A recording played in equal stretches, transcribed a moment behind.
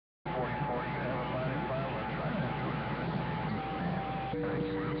Oh,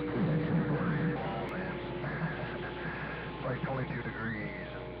 man. It's like 22 degrees,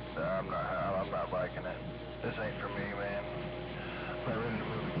 and I'm not liking it. This ain't for me, man. I'm ready to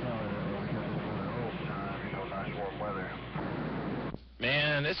move to Cali because it's all the time, nice warm weather.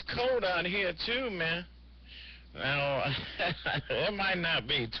 Man, it's cold out here too, man. Now, it might not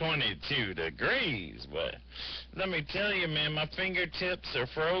be 22 degrees, but let me tell you, man, my fingertips are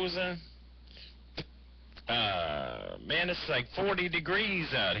frozen. Man, it's like 40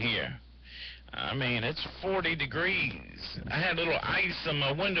 degrees out here. I mean, it's 40 degrees. I had a little ice on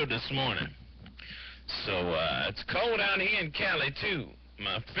my window this morning. So, it's cold out here in Cali, too.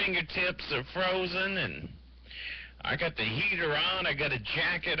 My fingertips are frozen, and I got the heater on, I got a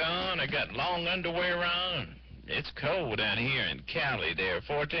jacket on, I got long underwear on. It's cold out here in Cali there,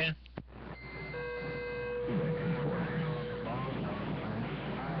 410.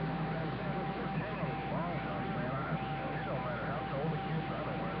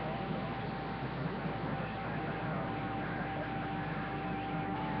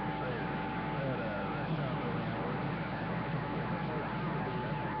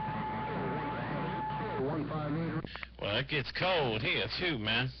 Well, it gets cold here, too,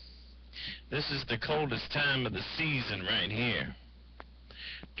 man. This is the coldest time of the season right here.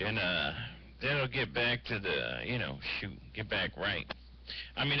 Then it'll get back to the, get back right.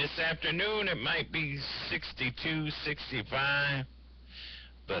 I mean, this afternoon it might be 62, 65,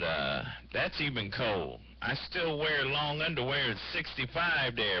 but that's even cold. I still wear long underwear at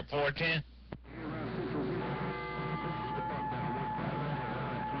 65 there, 410.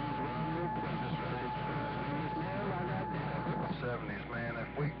 Man,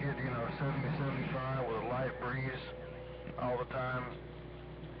 if we get, 70, 75 with a light breeze all the time,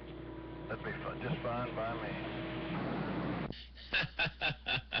 that'd be just fine by me.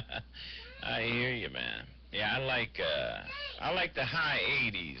 I hear you, man. Yeah, I like the high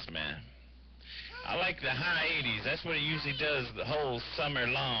 80s, man. I like the high 80s. That's what it usually does the whole summer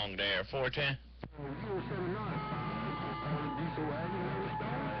long there, 410.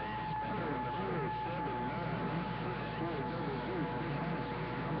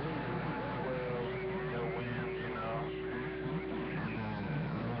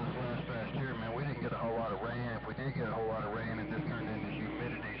 Get a whole lot of rain. If we did get a whole lot of rain, it just turned into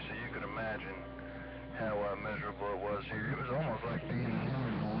humidity, so you could imagine how miserable it was here. It was almost like being in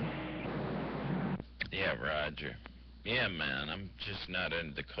Illinois. Yeah, Roger. Yeah, man, I'm just not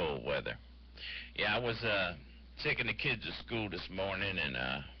into the cold weather. Yeah, I was taking the kids to school this morning, and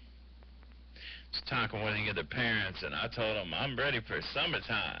was talking with the other parents, and I told them I'm ready for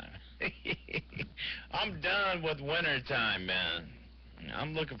summertime. I'm done with wintertime, man.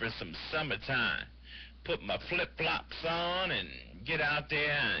 I'm looking for some summertime. Put my flip-flops on and get out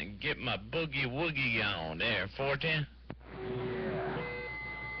there and get my boogie-woogie on there, 410.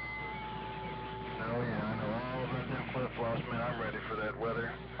 Oh, yeah, I know all about them flip-flops, man. I'm ready for that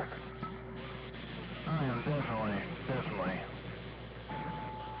weather. I am definitely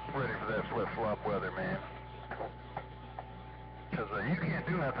ready for that flip-flop weather, man. Because you can't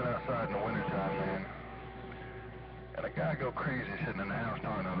do nothing outside in the wintertime, man. And a guy go crazy sitting in the house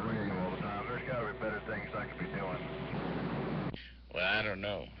talking on the radio all the time. There's got to be better things I could be doing. Well, I don't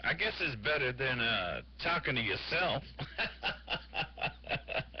know. I guess it's better than talking to yourself.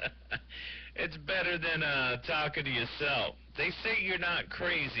 It's better than talking to yourself. They say you're not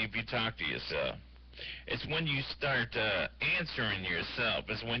crazy if you talk to yourself. It's when you start answering yourself.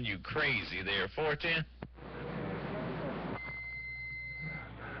 It's when you crazy there, 410.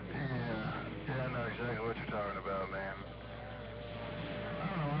 Yeah, I know exactly what you're talking about, man. I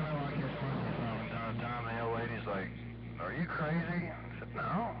know, I get questions from time to time. The old lady's like, "Are you crazy?" I said,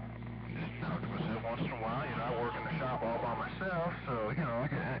 "No. Just talk to myself once in a while. I work in the shop all by myself, so, you gotta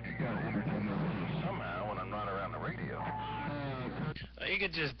entertain me somehow when I'm not around the radio." You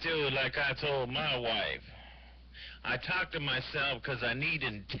could just do it like I told my wife. I talk to myself because I need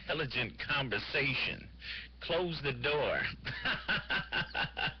intelligent conversation. Close the door.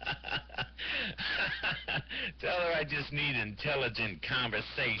 Tell her I just need intelligent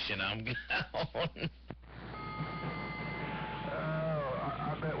conversation. I'm gone.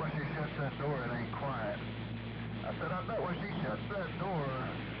 I bet when she shuts that door, it ain't quiet. I said, I bet when she shuts that door,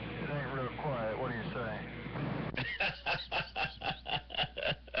 it ain't real quiet. What do you say?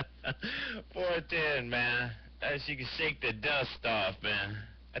 410, man. She can shake the dust off, man.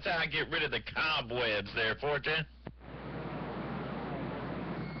 That's how I get rid of the cobwebs there, 410.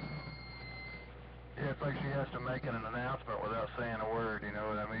 Yeah, it's like she has to make an announcement without saying a word, you know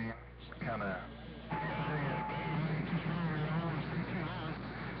what I mean? Kind of.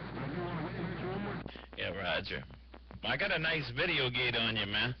 Yeah, Roger. I got a nice video gate on you,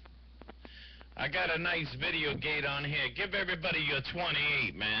 man. I got a nice video gate on here. Give everybody your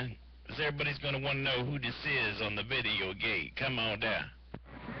 28, man. Because everybody's going to want to know who this is on the video gate. Come on down.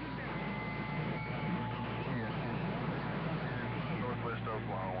 Northwest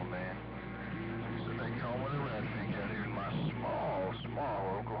Oklahoma, man. So they call me the Red Fink out here in my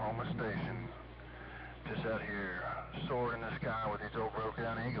small Oklahoma station. Just out here soaring in the sky with these old broke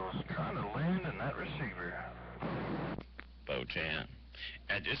down eagles, trying to land in that receiver. Bo-chan,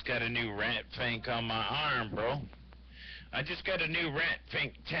 I just got a new rat fink on my arm, bro. I just got a new rat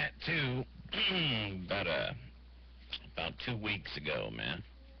fink tattoo about 2 weeks ago, man.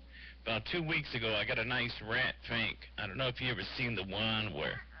 About 2 weeks ago, I got a nice rat fink. I don't know if you ever seen the one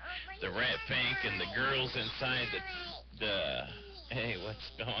where the rat fink and the girls inside the hey,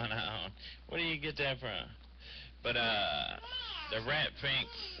 what's going on? Where do you get that from? But the rat fink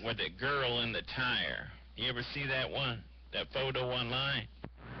with the girl in the tire. You ever see that one? That photo online?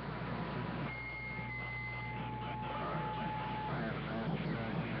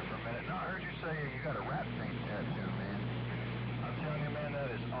 I heard you say you got a rat fink tattoo, man. I'm telling you, man,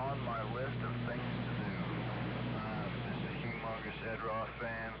 that is on my list of things to do. I'm just a humongous Ed Roth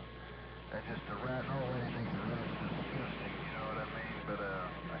fan. And just a rat, nobody thinks a rat's disgusting, you know what I mean? But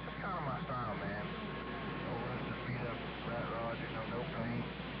that's just kind of my style, man. No less to beat up rat rods, you know, no paint.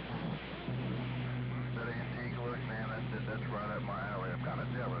 That antique look, man, that's right up my alley. I'm kind of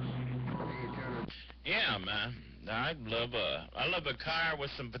jealous. Yeah, man. I love a car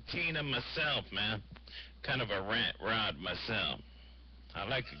with some patina myself, man. Kind of a rat rod myself. I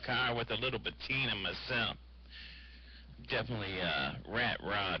like a car with a little patina myself. Definitely a rat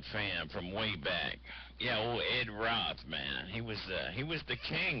rod fan from way back. Yeah, old Ed Roth, man. He was the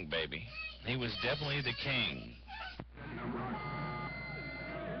king, baby. He was definitely the king.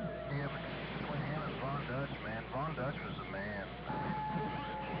 Yeah, but between him and Von Dutch, man, Von Dutch was the man.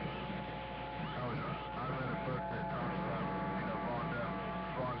 I read a book that talks about, you know,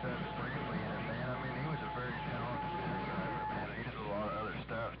 Von Dutch briefly in it, man. I mean, he was a very talented driver, man. He did a lot of other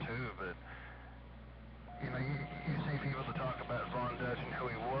stuff too, but you know, you see people that talk about Von Dutch and who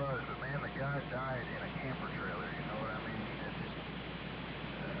he was, but man, the guy died in a camper trailer, you know what I mean? It's just,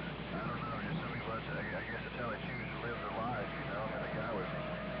 I don't know, just some people, I guess it's how they choose to live their life, you know? I mean, the guy was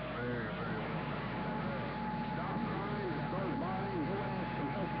very, very well known. Stop the line, start buying, go ask some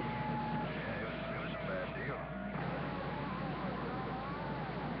help. Yeah, it was a bad deal.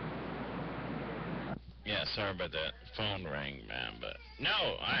 Yeah, sorry about that phone ring, man, but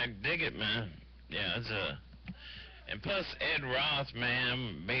no, I dig it, man. Yeah, and plus Ed Roth,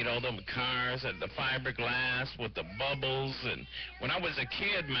 man, made all them cars at the fiberglass with the bubbles, and when I was a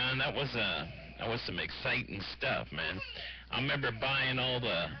kid, man, that was some exciting stuff, man. I remember buying all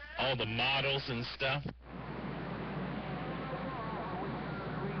the models and stuff.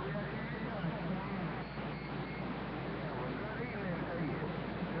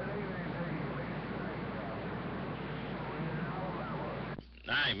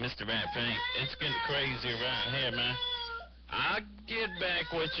 Alright, Mr. Rat Fink, it's getting crazy around here, man. I'll get back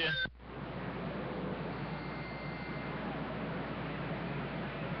with you.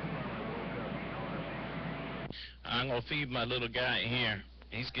 I'm gonna feed my little guy here.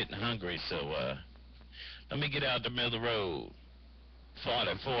 He's getting hungry, so let me get out the middle of the road.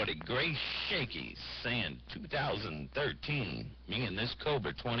 4040 Gray Shakies saying 2013. Me and this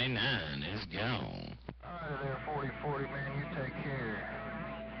Cobra 29 is gone. Alright there, 4040, man, you take care.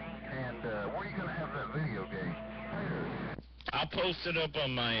 And where are you gonna have that video game? I'll post it up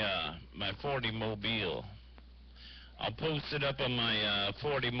on my 40 Mobile. I'll post it up on my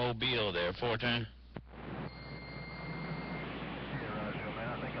 40 Mobile there, Fortin. Yeah, Roger, man.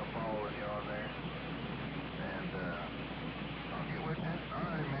 I think I'm following you on there. And I'll get with you. All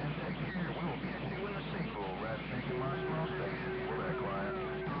right, man. Take care. We will catch you in the sequel. Rat Fink in my small station. We're back, client.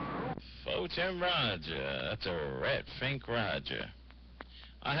 Fortin Roger. That's a Rat Fink Roger.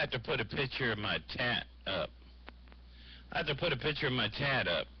 I have to put a picture of my tat up.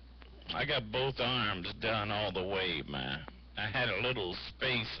 I got both arms done all the way, man. I had a little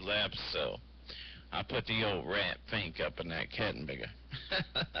space left, so I put the old Rat Fink up in that Kettenbigger.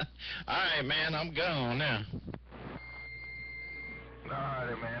 All right, man, I'm gone now. All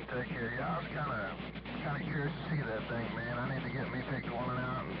righty, man. Take care. Yeah, I was kind of curious to see that thing, man. I need to get me picked one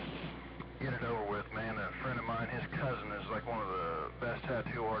out and get it over with, man. A friend of mine, his cousin, is like one of the best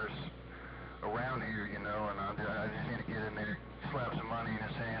tattoo artists around here, you know, and I just need to get in there, slap some money in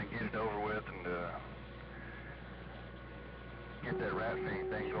his hand, and get it over with, and get that Rat Fink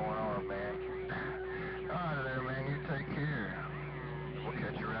thing going on, man. All right there, man. You take care. We'll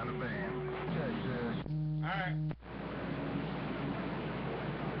catch you around the bend. Texas. All right.